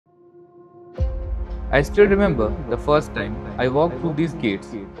I still remember the first time I walked through these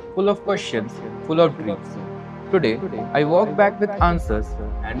gates, full of questions, full of dreams. Today, I walk back with answers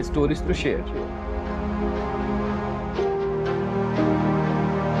and stories to share.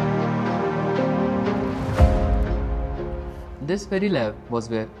 This very lab was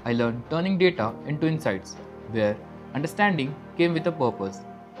where I learned turning data into insights, where understanding came with a purpose.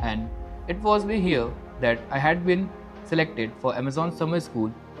 And it was here that I had been selected for Amazon Summer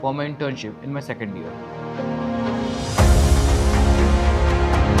School for my internship in my second year.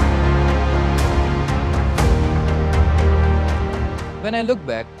 When I look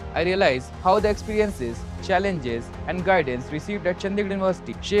back, I realize how the experiences, challenges, and guidance received at Chandigarh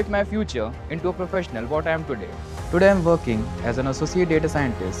University shaped my future into a professional what I am today. Today I am working as an associate data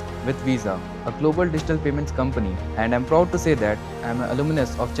scientist with Visa, a global digital payments company, and I am proud to say that I am an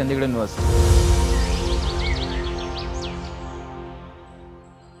alumnus of Chandigarh University.